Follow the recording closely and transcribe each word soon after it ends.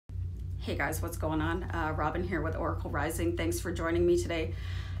Hey guys, what's going on? Robin here with Oracle Rising. Thanks for joining me today.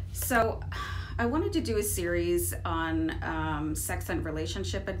 So I wanted to do a series on sex and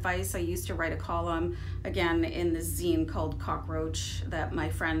relationship advice. I used to write a column, again, in the zine called Cockroach that my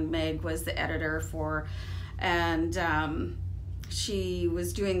friend Meg was the editor for. And she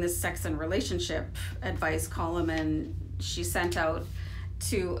was doing this sex and relationship advice column, and she sent out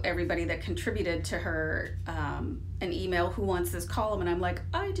to everybody that contributed to her an email, who wants this column? And I'm like,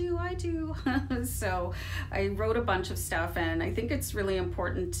 I do. So I wrote a bunch of stuff, and I think it's really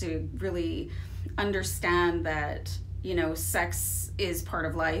important to really understand that, you know, sex is part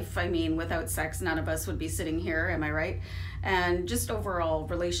of life. I mean, without sex, none of us would be sitting here, am I right? And just overall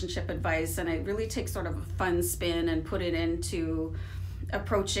relationship advice, and I really take sort of a fun spin and put it into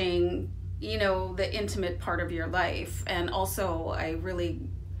approaching, you know, the intimate part of your life. And also I really,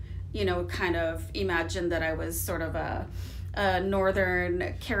 you know, kind of imagined that I was sort of a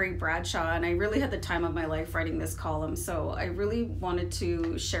northern Carrie Bradshaw, and I really had the time of my life writing this column. So I really wanted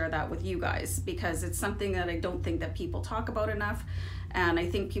to share that with you guys, because it's something that I don't think that people talk about enough. And I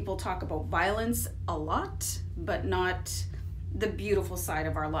think people talk about violence a lot, but not the beautiful side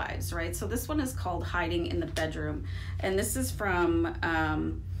of our lives, right? So this one is called Hiding in the Bedroom, and this is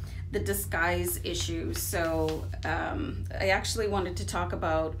from the disguise issue. So I actually wanted to talk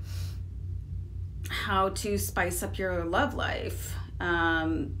about how to spice up your love life.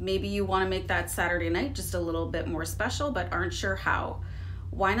 Maybe you want to make that Saturday night just a little bit more special, but aren't sure how.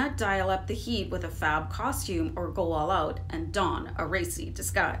 Why not dial up the heat with a fab costume, or go all out and don a racy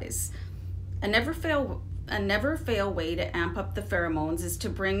disguise? A never fail way to amp up the pheromones is to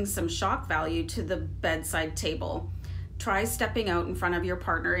bring some shock value to the bedside table. Try stepping out in front of your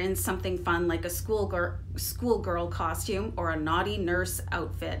partner in something fun like a schoolgirl costume or a naughty nurse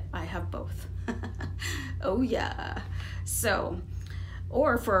outfit. I have both. Oh yeah. So,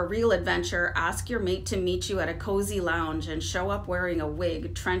 or for a real adventure, ask your mate to meet you at a cozy lounge and show up wearing a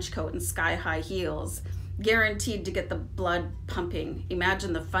wig, trench coat, and sky-high heels. Guaranteed to get the blood pumping.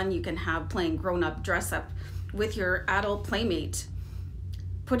 Imagine the fun you can have playing grown-up dress-up with your adult playmate.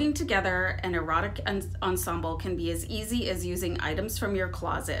 Putting together an erotic ensemble can be as easy as using items from your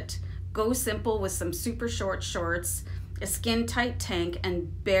closet. Go simple with some super short shorts, a skin-tight tank,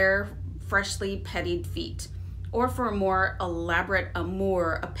 and bare, freshly petted feet. Or for a more elaborate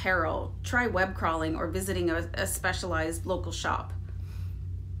amour apparel, try web crawling or visiting a specialized local shop.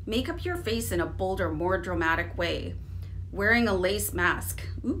 Make up your face in a bolder, more dramatic way. Wearing a lace mask.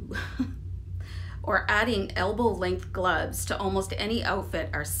 Ooh. Or adding elbow-length gloves to almost any outfit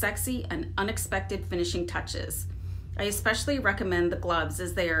are sexy and unexpected finishing touches. I especially recommend the gloves,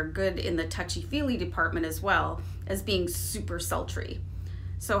 as they are good in the touchy-feely department as well as being super sultry.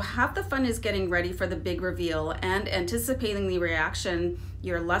 So half the fun is getting ready for the big reveal and anticipating the reaction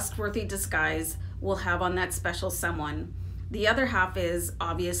your lust-worthy disguise will have on that special someone. The other half is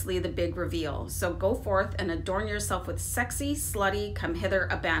obviously the big reveal. So go forth and adorn yourself with sexy, slutty, come hither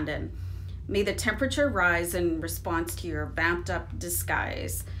abandon. May the temperature rise in response to your vamped up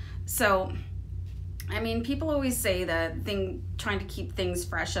disguise. So, I mean, people always say that trying to keep things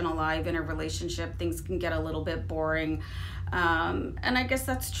fresh and alive in a relationship, things can get a little bit boring. And I guess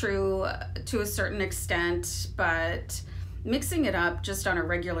that's true to a certain extent, but mixing it up just on a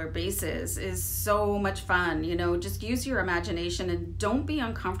regular basis is so much fun. You know, just use your imagination and don't be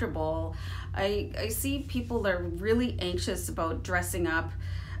uncomfortable. I see people that are really anxious about dressing up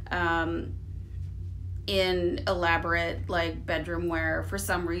in elaborate like bedroom wear for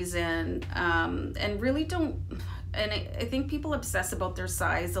some reason, and really don't, and I think people obsess about their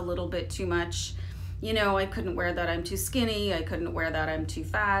size a little bit too much. You know, I couldn't wear that, I'm too skinny, I couldn't wear that, I'm too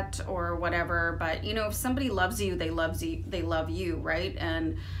fat, or whatever. But you know, if somebody loves you, they love you, right?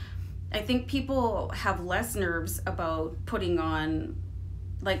 And I think people have less nerves about putting on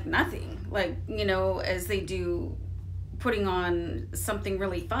like nothing, like, you know, as they do putting on something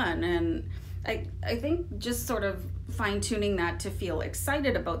really fun. And I think just sort of fine-tuning that to feel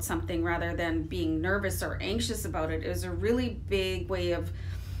excited about something rather than being nervous or anxious about it is a really big way of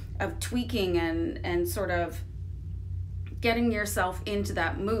tweaking and sort of getting yourself into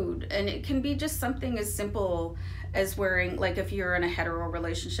that mood. And it can be just something as simple as wearing, like if you're in a hetero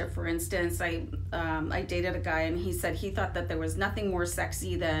relationship, for instance. I dated a guy, and he said he thought that there was nothing more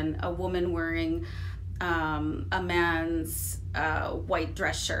sexy than a woman wearing a man's white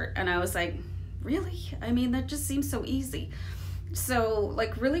dress shirt. And I was like, really? I mean, that just seems so easy. So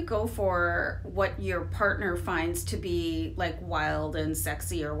like really go for what your partner finds to be like wild and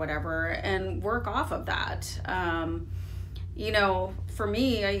sexy or whatever, and work off of that. you know, for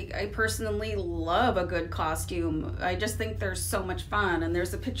me, I personally love a good costume. I just think they're so much fun. And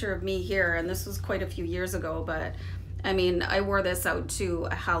there's a picture of me here, and this was quite a few years ago, but I mean, I wore this out to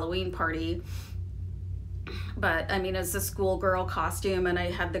a Halloween party. But I mean, it's a schoolgirl costume, and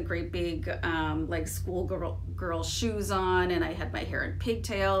I had the great big like schoolgirl shoes on, and I had my hair in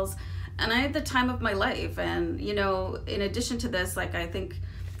pigtails, and I had the time of my life. And you know, in addition to this, like, I think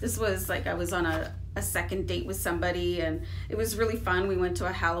this was like I was on a second date with somebody, and it was really fun. We went to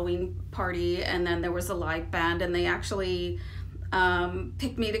a Halloween party, and then there was a live band, and they actually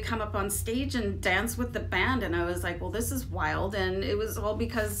picked me to come up on stage and dance with the band. And I was like, well, this is wild. And it was all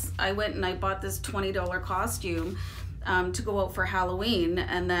because I went and I bought this $20 costume to go out for Halloween.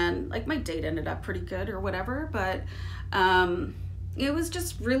 And then like my date ended up pretty good or whatever, but it was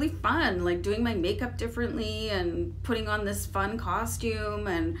just really fun, like doing my makeup differently and putting on this fun costume.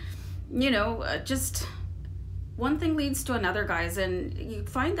 And you know, just one thing leads to another, guys, and you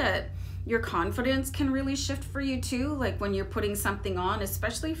find that your confidence can really shift for you too, like when you're putting something on,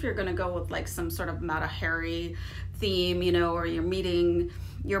 especially if you're going to go with like some sort of Mata Hari theme, you know, or you're meeting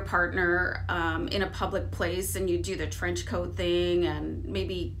your partner in a public place, and you do the trench coat thing and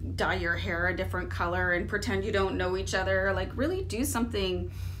maybe dye your hair a different color and pretend you don't know each other. Like really do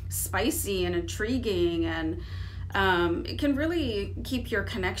something spicy and intriguing, and it can really keep your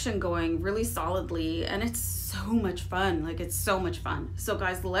connection going really solidly, and it's so much fun. Like, it's so much fun. So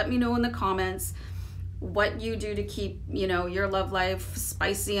guys, let me know in the comments what you do to keep, you know, your love life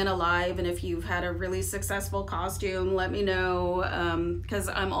spicy and alive. And if you've had a really successful costume, let me know, because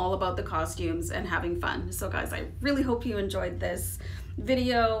I'm all about the costumes and having fun. So guys, I really hope you enjoyed this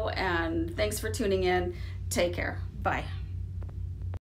video, and thanks for tuning in. Take care. Bye.